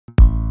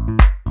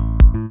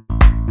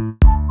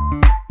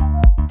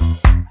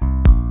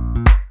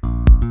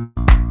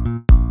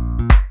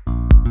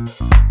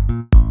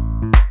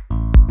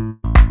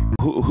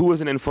who is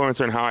an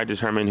influencer and how I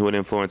determine who an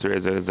influencer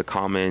is a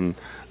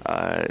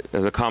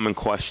common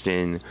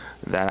question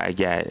that I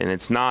get, and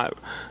it's not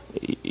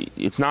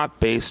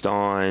based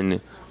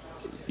on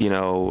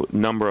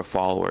number of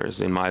followers.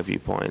 In my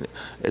viewpoint,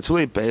 it's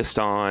really based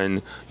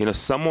on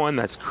someone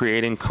that's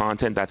creating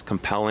content that's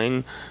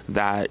compelling,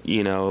 that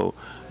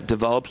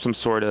develops some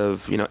sort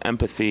of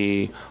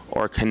empathy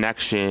or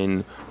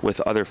connection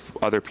with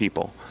other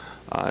people.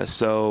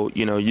 So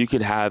you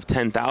could have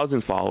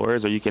 10,000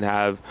 followers, or you could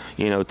have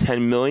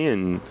 10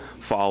 million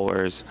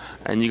followers,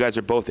 and you guys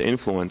are both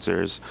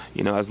influencers.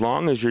 As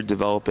long as you're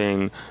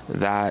developing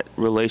that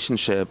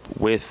relationship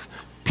with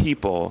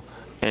people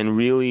and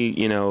really,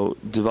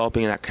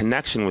 developing that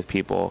connection with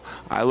people,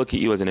 I look at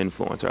you as an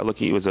influencer. I look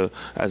at you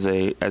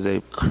as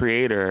a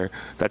creator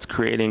that's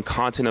creating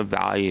content of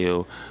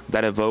value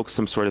that evokes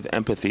some sort of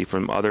empathy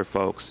from other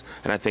folks,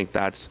 and I think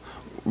that's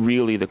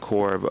really the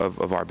core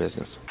of our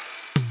business.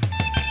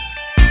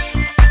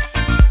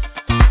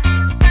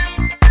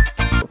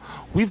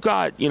 We've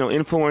got,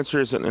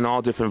 influencers in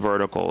all different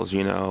verticals,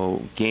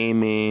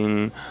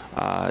 gaming,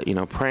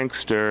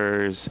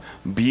 pranksters,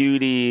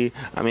 beauty.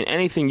 I mean,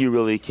 anything you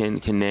really can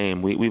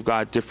name. We've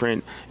got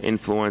different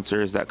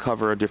influencers that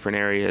cover different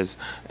areas.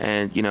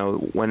 And,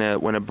 when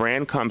a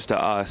brand comes to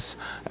us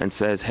and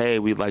says, hey,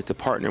 we'd like to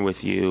partner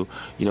with you,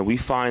 we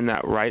find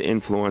that right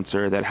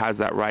influencer that has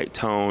that right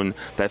tone,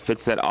 that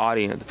fits the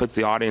audience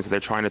that they're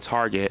trying to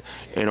target,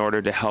 in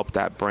order to help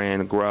that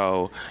brand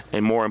grow,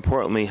 and more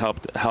importantly,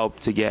 help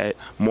to get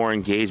more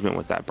engagement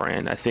with that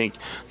brand. I think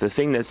the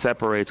thing that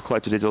separates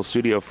Collective Digital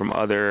Studio from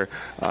other,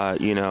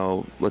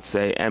 let's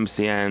say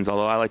MCNs,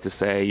 although I like to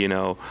say,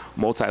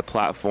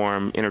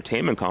 multi-platform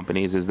entertainment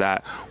companies, is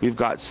that we've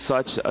got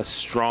such a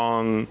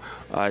strong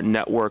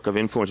network of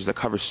influencers that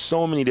cover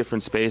so many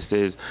different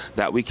spaces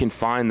that we can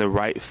find the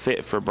right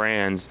fit for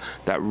brands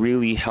that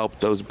really help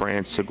those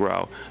brands to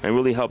grow and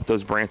really help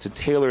those brands to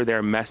tailor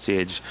their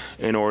message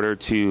in order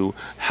to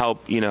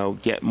help,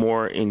 get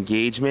more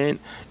engagement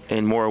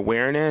and more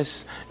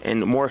awareness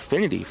and more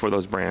affinity for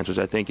those brands, which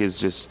I think is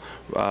just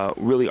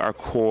really our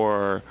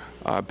core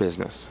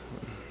business.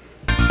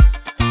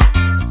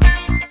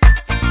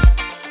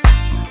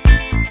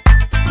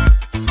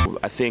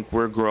 I think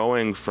we're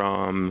growing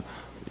from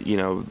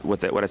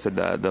what I said,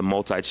 the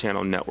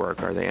multi-channel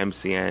network, or the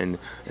MCN,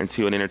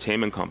 into an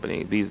entertainment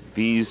company.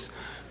 These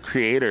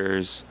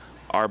creators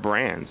are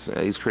brands.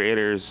 These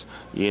creators,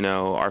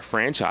 are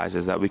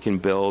franchises that we can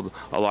build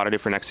a lot of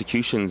different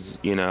executions,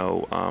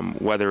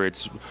 whether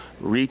it's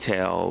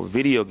retail,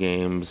 video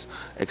games,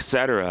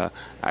 etc.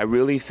 I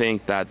really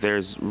think that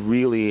there's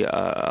really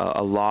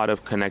a lot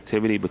of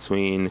connectivity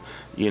between,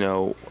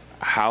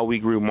 how we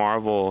grew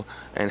Marvel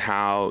and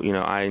how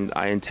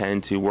I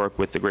intend to work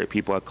with the great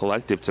people at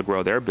Collective to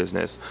grow their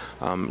business.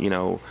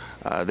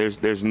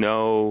 There's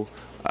no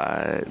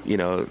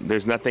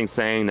there's nothing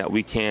saying that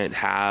we can't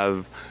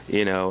have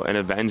an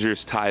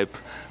Avengers type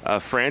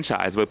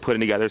franchise, but putting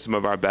together some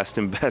of our best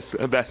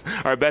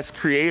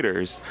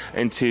creators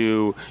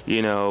into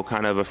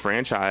kind of a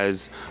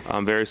franchise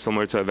very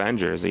similar to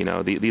Avengers.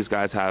 These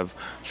guys have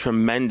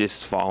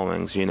tremendous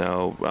followings.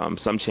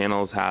 Some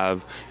channels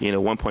have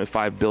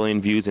 1.5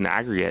 billion views in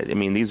aggregate. I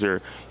mean, these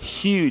are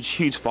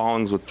huge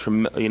followings with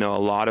a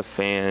lot of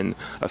fan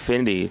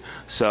affinity.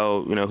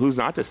 So who's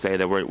not to say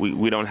that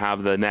we don't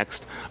have the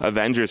next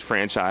Avengers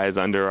franchise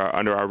under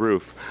our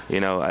roof?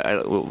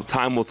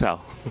 Time will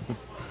tell.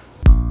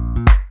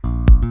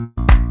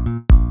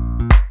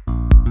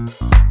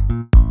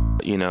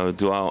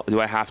 Do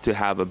I have to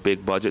have a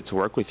big budget to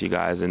work with you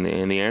guys? And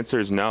the answer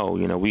is no.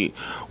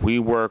 We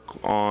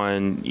work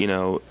on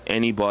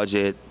any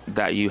budget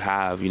that you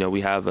have.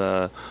 We have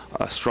a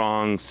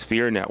strong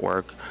Sphere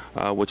network,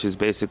 which is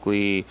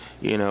basically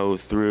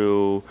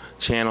through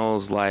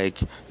channels like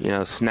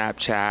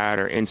Snapchat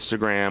or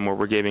Instagram, where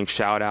we're giving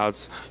shout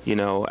outs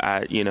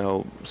at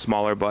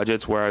smaller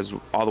budgets, whereas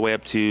all the way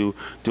up to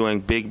doing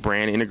big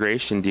brand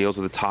integration deals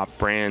with the top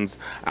brands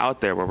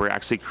out there, where we're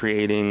actually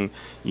creating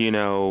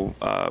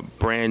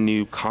brand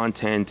new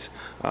content,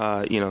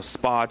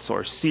 spots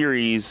or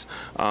series,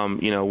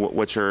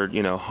 which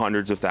are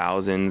hundreds of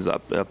thousands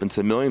up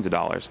into millions of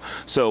dollars.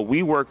 So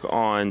we work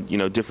on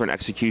different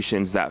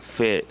executions that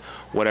fit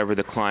whatever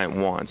the client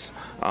wants,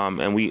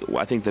 and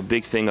I think the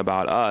big thing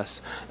about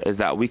us is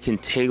that we can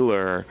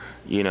tailor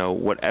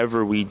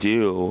whatever we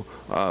do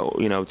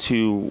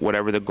to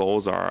whatever the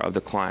goals are of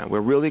the client. We're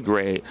really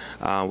great,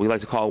 we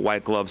like to call it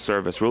white glove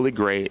service, really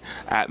great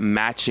at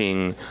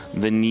matching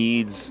the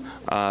needs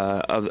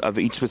of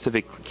each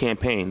specific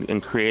campaign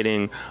and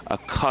creating a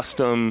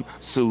custom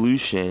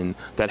solution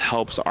that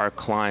helps our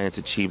clients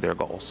achieve their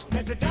goals.